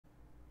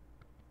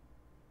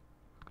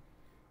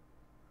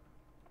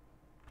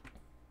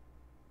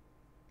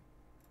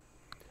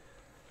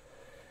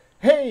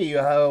Hey,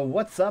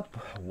 what's up?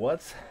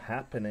 What's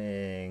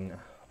happening?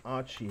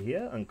 Archie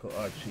here, Uncle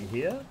Archie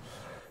here.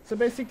 So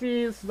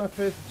basically, this is my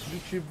first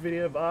YouTube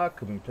video of Ark.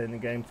 I've been playing the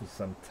game for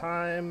some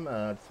time.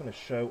 I just want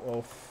to show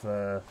off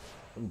a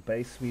little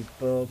base we've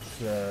built.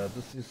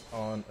 This is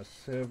on a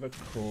server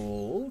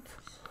called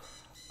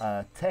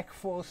Tech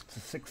Force. It's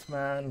a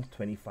 6-man,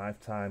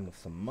 25 time with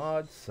some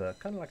mods.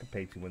 Kind of like a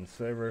pay-to-win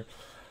server.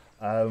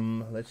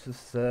 Let's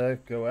just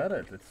go at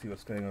it. Let's see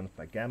what's going on with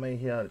my gamma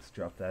here. Let's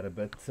drop that a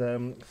bit.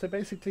 So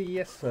basically,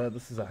 yes,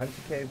 this is a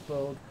hunter cave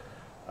build.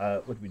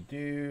 What we've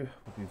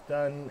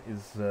done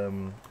is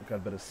we've got a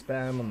bit of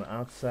spam on the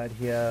outside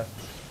here.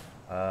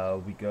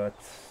 We got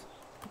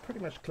pretty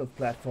much cliff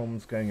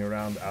platforms going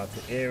around the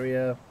outer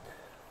area.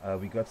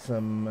 We got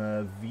some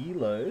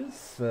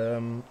velos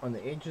on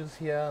the edges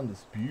here on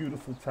this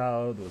beautiful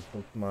tower that was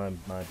built by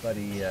my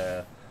buddy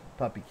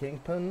Puppy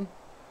Kingpin.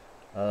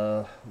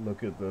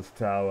 Look at this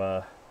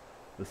tower.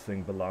 This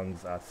thing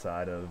belongs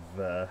outside of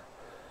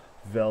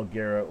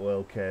Valguera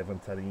Oil Cave, I'm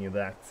telling you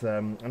that.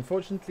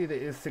 Unfortunately, there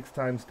is 6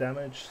 times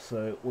damage,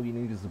 so all you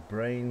need is a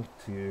brain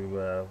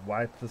to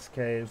wipe this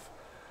cave.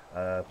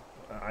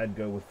 I'd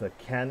go with a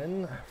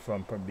cannon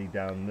from probably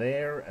down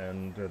there,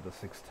 and the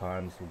 6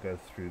 times will go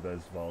through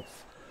those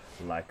vaults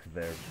like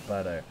they're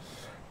butter.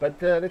 But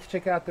let's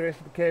check out the rest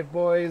of the cave,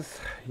 boys.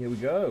 Here we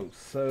go.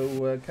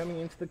 So coming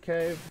into the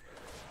cave,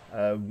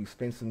 we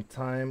spent some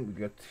time. We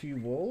got 2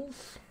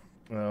 walls,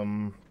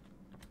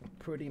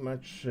 pretty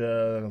much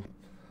a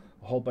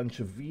whole bunch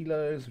of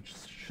velos, which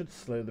should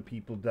slow the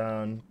people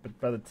down, but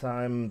by the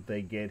time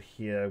they get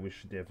here we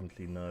should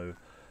definitely know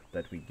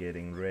that we're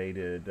getting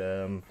raided.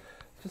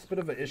 Just a bit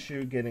of an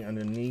issue getting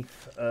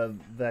underneath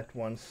that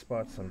one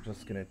spot, so I'm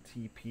just gonna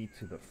TP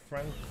to the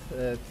front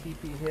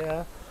TP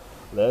here.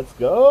 Let's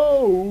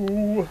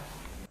go!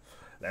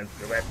 Let's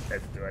do it,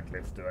 let's do it,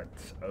 let's do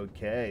it.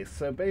 Okay,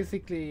 so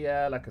basically,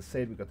 like I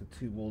said, we got the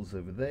 2 walls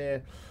over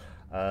there.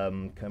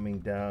 Coming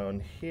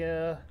down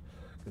here,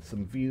 got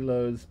some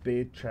velos,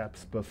 bed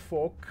traps,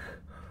 fork.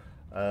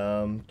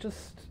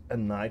 Just a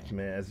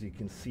nightmare, as you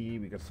can see.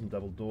 We got some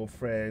double door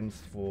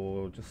frames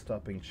for just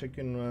stopping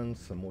chicken runs,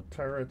 some more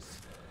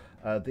turrets.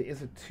 There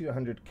is a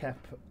 200 cap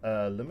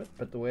limit,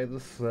 but the way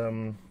this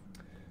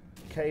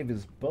cave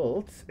is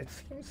built, it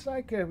seems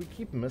like we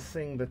keep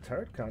missing the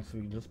turret count, so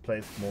we can just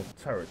place more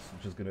turrets,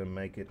 which is going to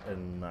make it a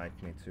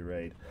nightmare to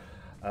raid.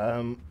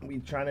 We're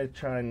trying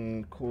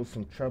to cause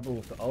some trouble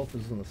with the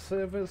altars on the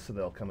servers, so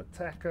they'll come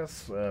attack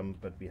us,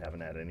 but we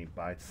haven't had any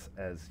bites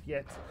as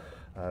yet,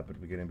 but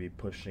we're going to be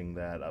pushing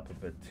that up a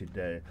bit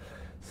today.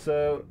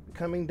 So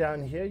coming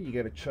down here, you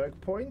get a choke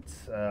point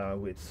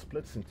where it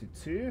splits into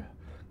 2.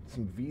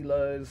 Some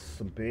velos,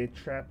 some bear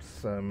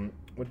traps.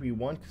 What we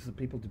want is the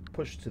people to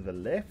push to the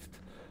left,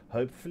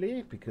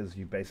 hopefully, because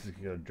you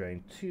basically got to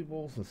drain 2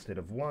 walls instead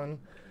of 1,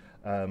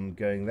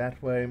 going that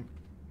way.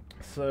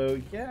 So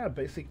yeah,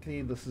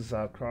 basically this is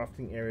our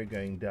crafting area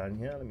going down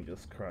here. Let me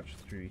just crouch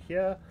through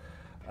here.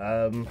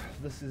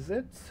 This is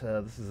it.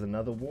 This is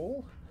another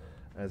wall,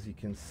 as you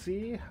can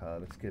see.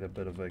 Let's get a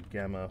bit of a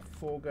gamma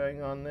 4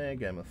 going on there,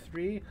 gamma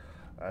 3.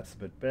 That's a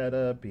bit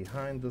better.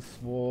 Behind this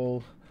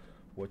wall,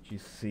 what you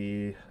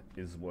see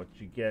is what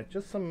you get.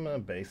 Just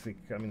some basic,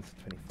 I mean, it's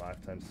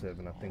 25 times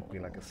 7. I think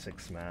we're like a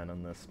 6-man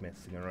on this,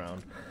 messing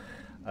around.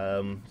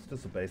 It's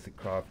just a basic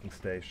crafting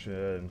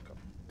station. Got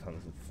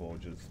tons of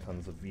forges,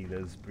 tons of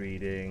velos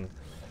breeding.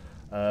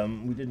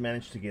 We did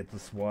manage to get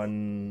this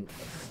one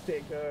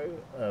stego,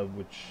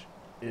 which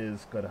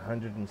is got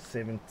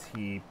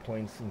 170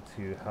 points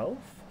into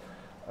health.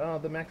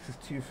 The max is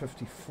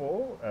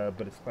 254,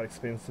 but it's quite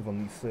expensive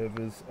on these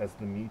servers as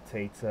the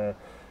mutator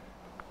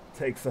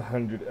takes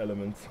 100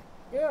 elements.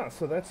 Yeah,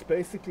 so that's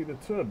basically the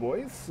tour,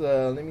 boys.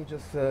 Let me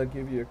just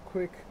give you a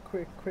quick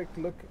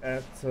look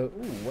at ooh,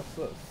 what's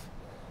this?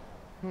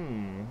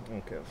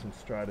 Okay, some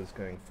striders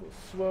going for a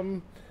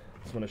swim.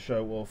 Just want to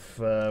show off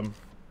the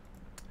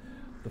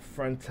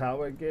front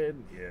tower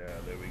again. Yeah,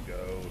 there we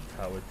go.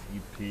 Tower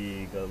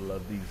TP. Gotta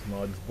love these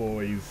mods,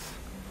 boys.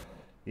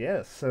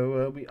 Yeah,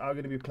 so we are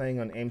going to be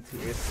playing on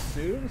MTS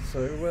soon.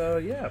 So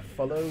yeah,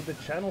 follow the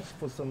channels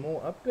for some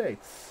more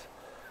updates.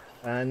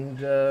 And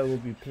we'll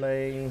be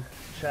playing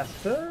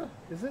chapter,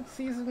 is it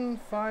season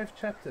 5,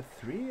 chapter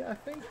 3, I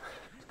think?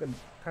 It's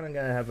kind of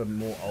going to have a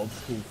more old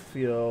school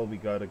feel. We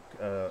got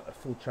a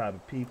full tribe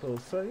of people.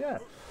 So yeah,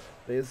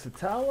 there's the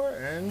tower,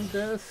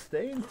 and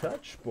stay in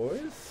touch,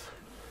 boys.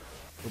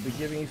 We'll be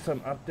giving you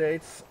some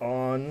updates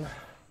on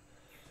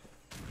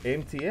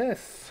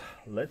MTS.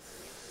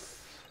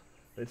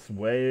 Let's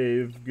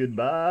wave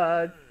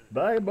goodbye.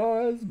 Bye,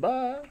 boys.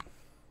 Bye.